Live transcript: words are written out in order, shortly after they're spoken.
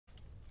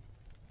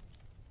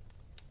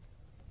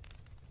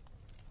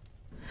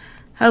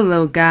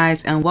Hello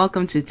guys, and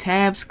welcome to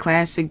Tabs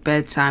Classic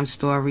Bedtime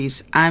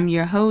Stories. I'm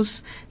your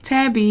host,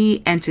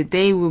 Tabby, and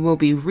today we will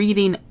be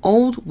reading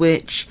Old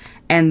Witch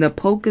and the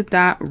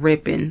Polka-Dot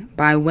Ribbon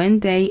by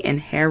Wende and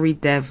Harry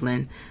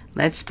Devlin.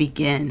 Let's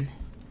begin.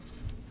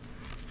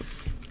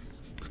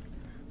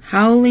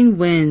 Howling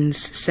winds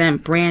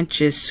sent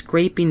branches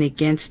scraping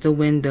against the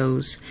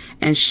windows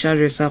and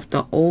shutters of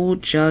the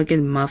old jug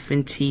and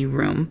muffin tea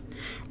room.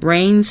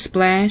 Rain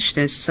splashed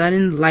and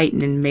sudden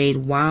lightning made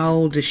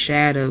wild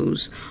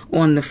shadows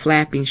on the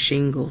flapping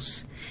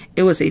shingles.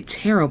 It was a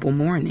terrible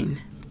morning.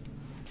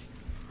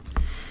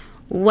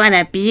 "What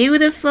a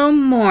beautiful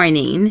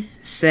morning,"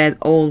 said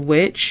Old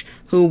Witch,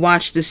 who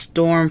watched the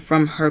storm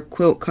from her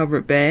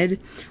quilt-covered bed.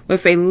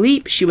 With a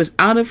leap, she was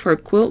out of her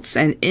quilts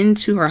and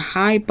into her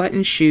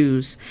high-buttoned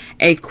shoes.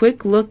 A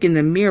quick look in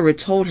the mirror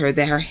told her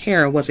that her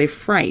hair was a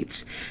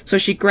fright, so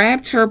she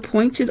grabbed her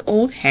pointed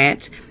old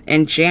hat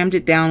and jammed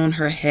it down on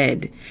her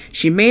head.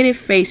 She made a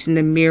face in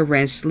the mirror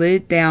and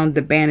slid down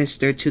the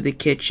banister to the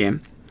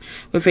kitchen.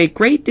 With a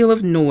great deal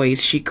of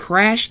noise, she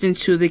crashed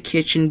into the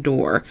kitchen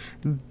door.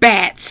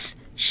 "Bats!"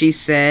 she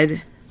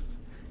said.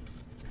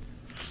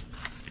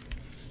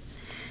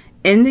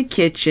 In the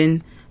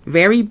kitchen,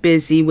 very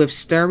busy with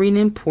stirring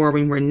and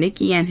pouring, were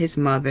Nicky and his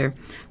mother,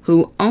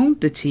 who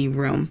owned the tea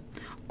room.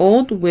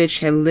 Old Witch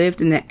had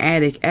lived in the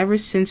attic ever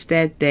since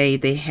that day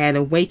they had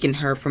awakened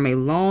her from a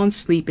long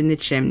sleep in the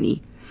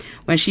chimney.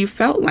 When she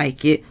felt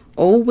like it,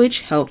 Old Witch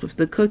helped with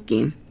the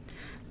cooking.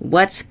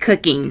 "What's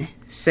cooking?"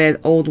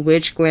 said Old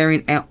Witch,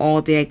 glaring at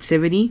all the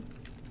activity.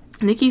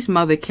 Nicky's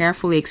mother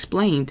carefully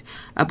explained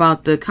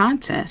about the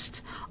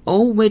contest.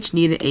 Old Witch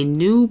needed a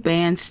new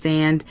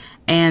bandstand,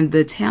 and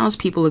the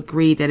townspeople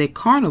agreed that a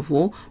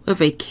carnival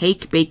with a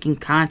cake baking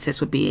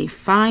contest would be a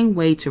fine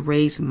way to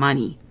raise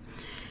money.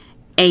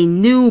 "A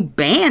new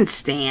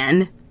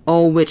bandstand?"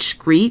 Old Witch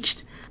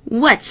screeched.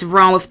 "What's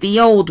wrong with the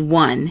old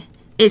one?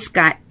 It's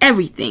got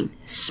everything: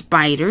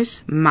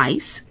 spiders,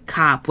 mice,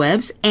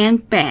 cobwebs,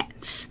 and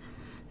bats."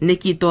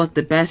 Nicky thought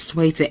the best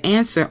way to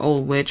answer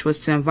Old Witch was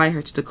to invite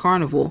her to the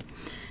carnival.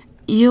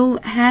 "You'll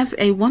have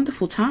a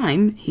wonderful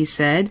time," he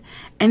said,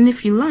 "and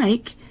if you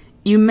like,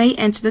 you may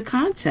enter the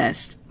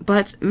contest,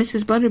 but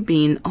Mrs.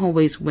 Butterbean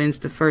always wins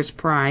the first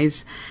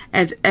prize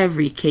at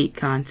every cake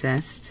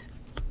contest."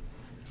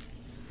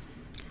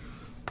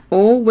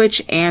 Old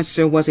Witch's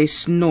answer was a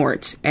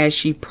snort as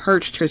she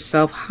perched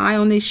herself high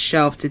on a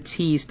shelf to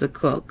tease the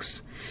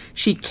cooks.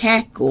 She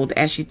cackled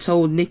as she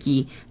told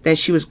Nicky that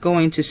she was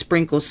going to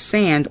sprinkle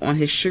sand on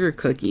his sugar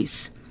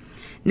cookies.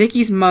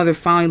 Nicky's mother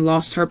finally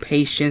lost her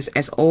patience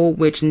as Old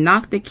Witch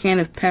knocked a can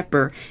of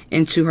pepper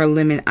into her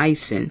lemon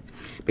icing.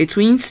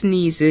 Between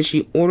sneezes,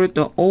 she ordered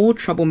the old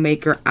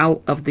troublemaker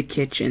out of the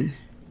kitchen.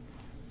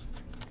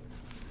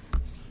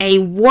 "A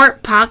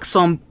wart pox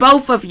on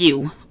both of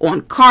you!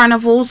 On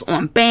carnivals,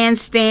 on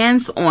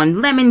bandstands,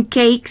 on lemon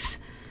cakes!"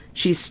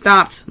 She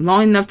stopped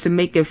long enough to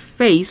make a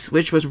face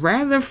which was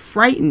rather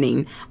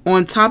frightening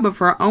on top of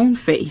her own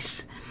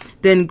face.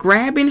 Then,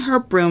 grabbing her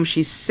broom,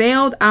 she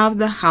sailed out of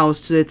the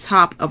house to the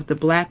top of the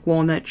black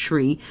walnut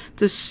tree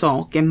to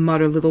sulk and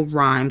mutter little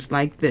rhymes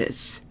like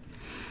this.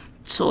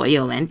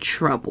 "Toil and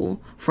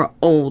trouble for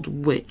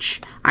Old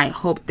Witch. I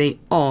hope they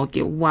all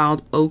get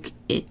wild oak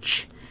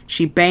itch."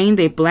 She banged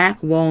a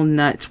black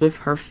walnut with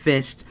her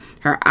fist.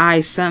 Her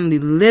eyes suddenly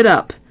lit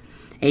up.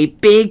 "A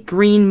big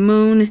green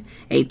moon,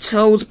 a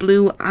toad's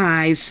blue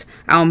eyes.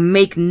 I'll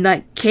make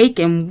nut cake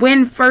and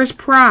win first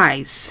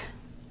prize."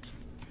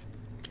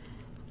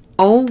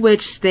 Old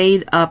Witch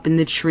stayed up in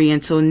the tree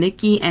until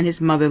Nicky and his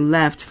mother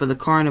left for the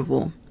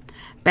carnival.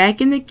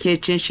 Back in the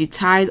kitchen, she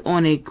tied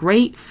on a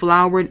great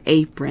flowered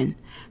apron.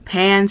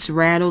 Pans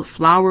rattled,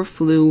 flour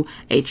flew.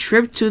 A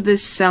trip to the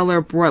cellar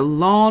brought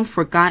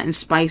long-forgotten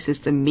spices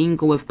to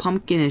mingle with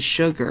pumpkin and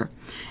sugar.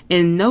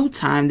 In no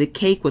time, the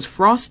cake was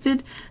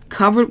frosted,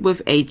 covered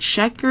with a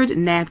checkered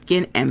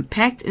napkin, and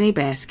packed in a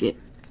basket.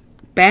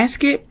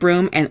 Basket,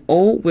 broom, and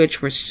Old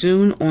Witch were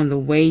soon on the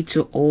way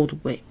to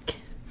Old Wick.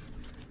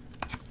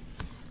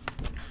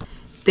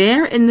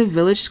 There in the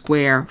village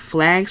square,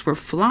 flags were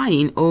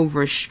flying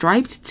over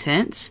striped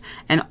tents,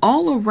 and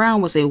all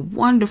around was a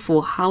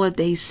wonderful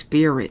holiday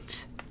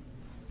spirit.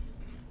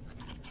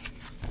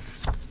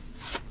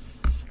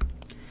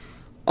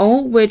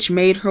 Old Witch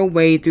made her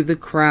way through the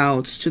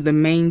crowds to the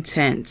main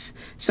tent.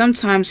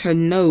 Sometimes her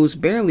nose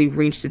barely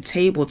reached the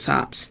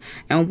tabletops,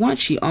 and once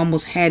she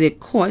almost had it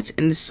caught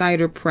in the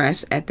cider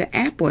press at the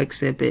apple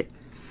exhibit.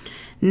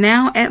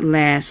 Now at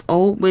last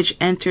Old Witch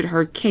entered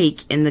her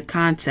cake in the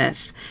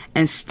contest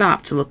and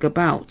stopped to look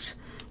about.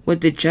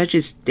 Would the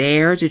judges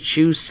dare to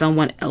choose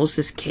someone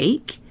else's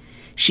cake?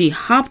 She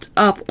hopped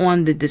up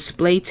on the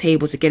display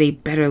table to get a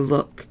better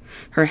look.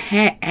 Her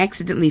hat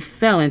accidentally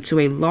fell into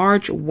a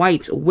large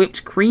white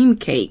whipped cream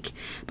cake,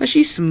 but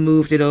she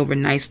smoothed it over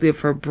nicely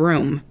with her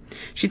broom.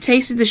 She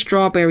tasted the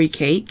strawberry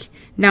cake,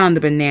 now the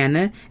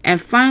banana,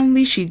 and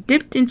finally she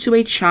dipped into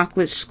a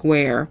chocolate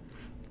square.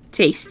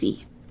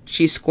 "Tasty,"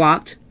 she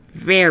squawked.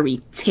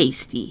 "Very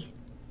tasty."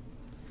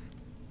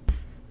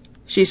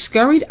 She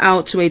scurried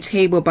out to a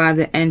table by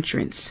the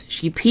entrance.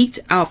 She peeked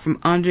out from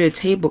under the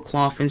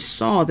tablecloth and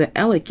saw the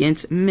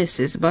elegant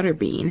Mrs.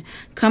 Butterbean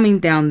coming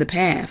down the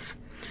path.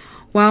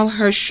 While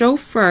her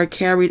chauffeur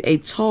carried a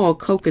tall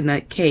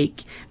coconut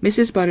cake,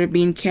 Mrs.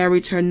 Butterbean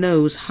carried her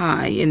nose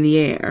high in the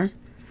air.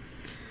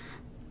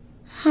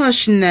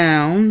 "Hush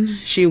now,"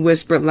 she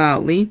whispered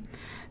loudly.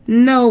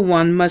 "No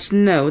one must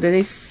know that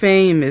a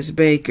famous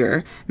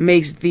baker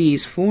makes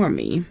these for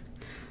me.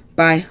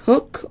 By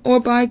hook or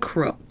by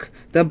crook,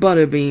 the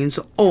Butterbeans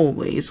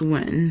always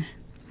win."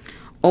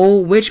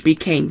 Old Witch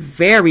became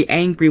very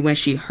angry when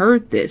she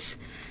heard this.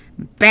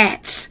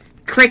 "Bats,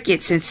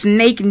 crickets, and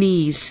snake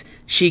knees!"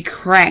 She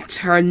cracked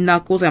her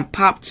knuckles and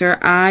popped her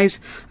eyes.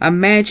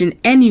 Imagine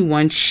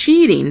anyone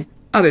cheating,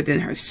 other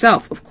than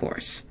herself, of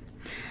course.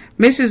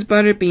 Mrs.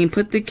 Butterbean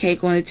put the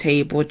cake on the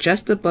table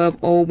just above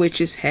Old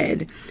Witch's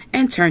head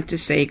and turned to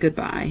say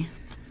goodbye.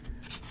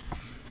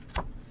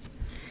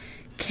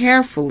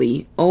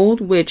 Carefully,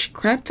 Old Witch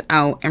crept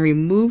out and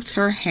removed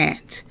her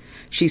hat.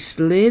 She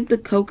slid the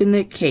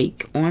coconut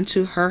cake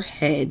onto her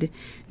head,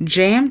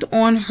 jammed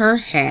on her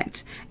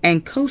hat,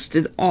 and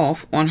coasted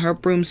off on her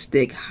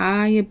broomstick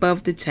high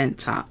above the tent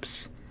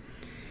tops.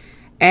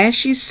 As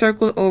she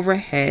circled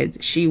overhead,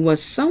 she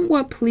was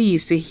somewhat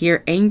pleased to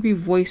hear angry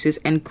voices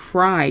and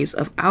cries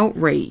of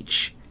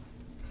outrage.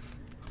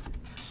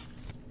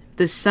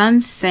 The sun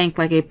sank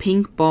like a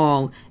pink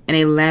ball in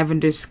a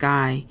lavender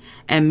sky,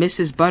 and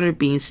Mrs.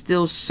 Butterbean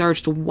still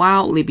searched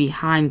wildly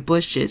behind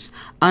bushes,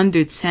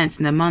 under tents,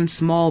 and among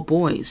small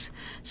boys.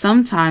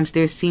 Sometimes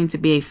there seemed to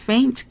be a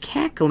faint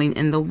cackling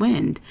in the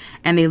wind,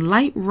 and a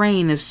light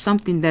rain of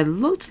something that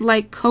looked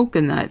like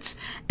coconuts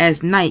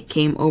as night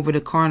came over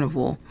the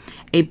carnival.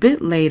 A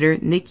bit later,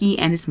 Nicky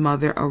and his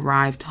mother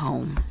arrived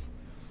home.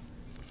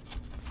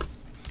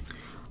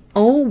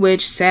 Old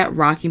Witch sat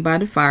rocking by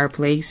the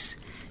fireplace.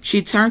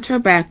 She turned her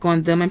back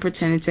on them and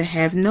pretended to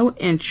have no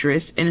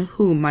interest in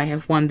who might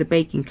have won the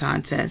baking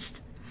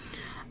contest.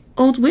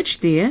 "Old Witch,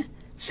 dear,"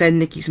 said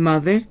Nicky's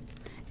mother,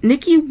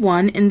 "Nicky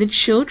won in the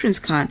children's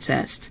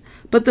contest,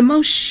 but the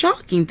most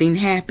shocking thing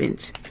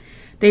happened.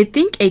 They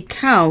think a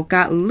cow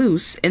got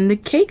loose in the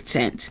cake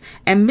tent,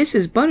 and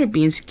Mrs.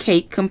 Butterbean's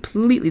cake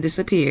completely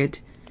disappeared."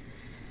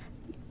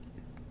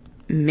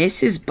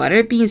 "Mrs.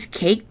 Butterbean's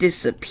cake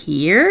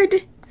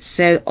disappeared?"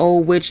 said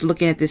Old Witch,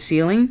 looking at the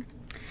ceiling.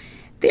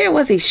 "There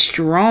was a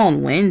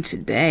strong wind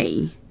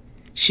today."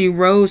 She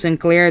rose and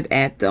glared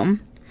at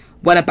them.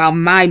 "What about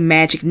my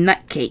magic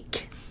nut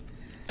cake?"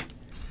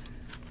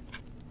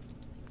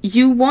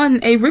 "You won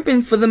a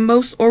ribbon for the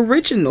most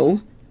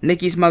original,"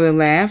 Nicky's mother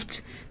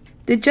laughed.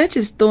 "The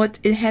judges thought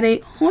it had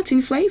a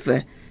haunting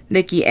flavor,"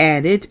 Nicky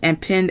added,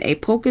 and pinned a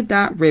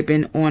polka-dot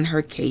ribbon on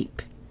her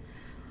cape.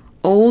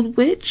 "Old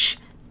Witch,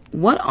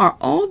 what are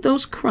all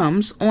those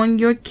crumbs on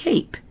your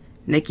cape?"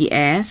 Nicky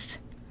asked.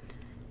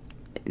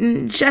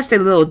 "Just a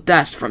little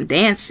dust from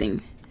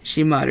dancing,"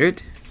 she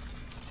muttered.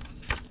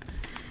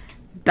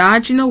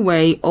 Dodging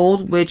away,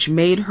 Old Witch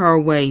made her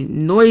way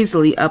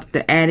noisily up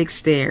the attic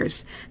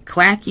stairs,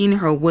 clacking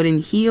her wooden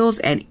heels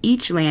at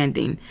each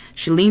landing.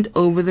 She leaned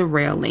over the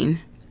railing.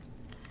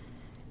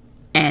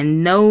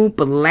 "And no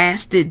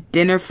blasted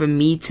dinner for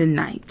me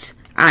tonight.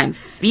 I'm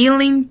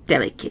feeling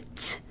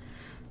delicate."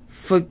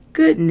 "For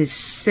goodness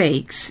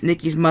sakes,"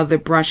 Nicky's mother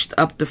brushed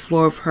up the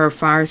floor of her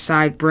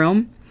fireside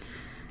broom.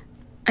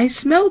 "I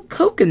smell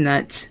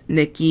coconut,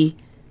 Nicky.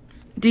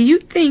 Do you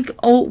think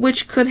Old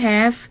Witch could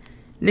have?"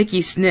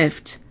 Nicky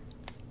sniffed.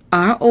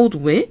 "Our Old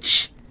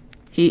Witch?"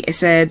 he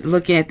said,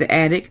 looking at the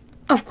attic.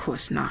 "Of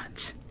course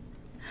not."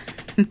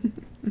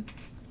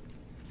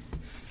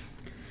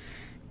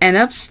 And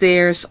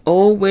upstairs,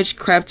 Old Witch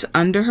crept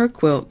under her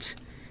quilt.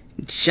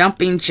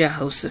 "Jumping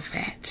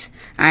Jehoshaphat.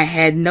 I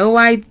had no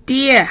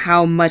idea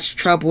how much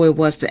trouble it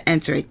was to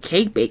enter a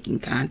cake baking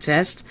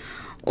contest,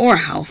 or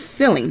how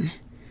filling."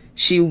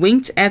 She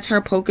winked at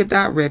her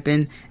polka-dot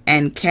ribbon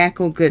and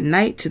cackled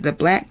goodnight to the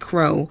black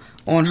crow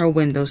on her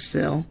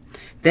windowsill.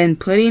 Then,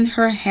 putting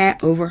her hat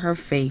over her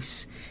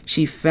face,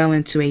 she fell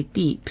into a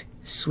deep,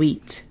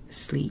 sweet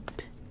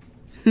sleep.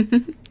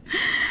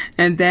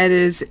 And that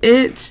is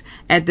it.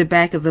 At the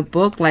back of the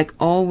book, like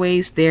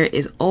always, there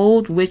is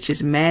Old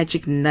Witch's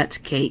magic nut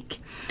cake.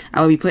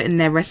 I will be putting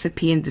that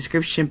recipe in the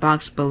description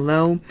box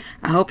below.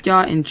 I hope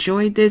y'all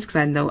enjoyed this, because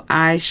I know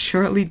I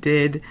surely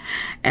did.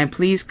 And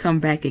please come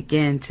back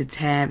again to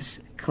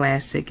Tabs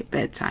Classic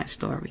Bedtime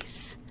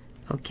Stories.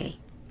 Okay.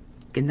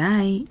 Good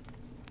night.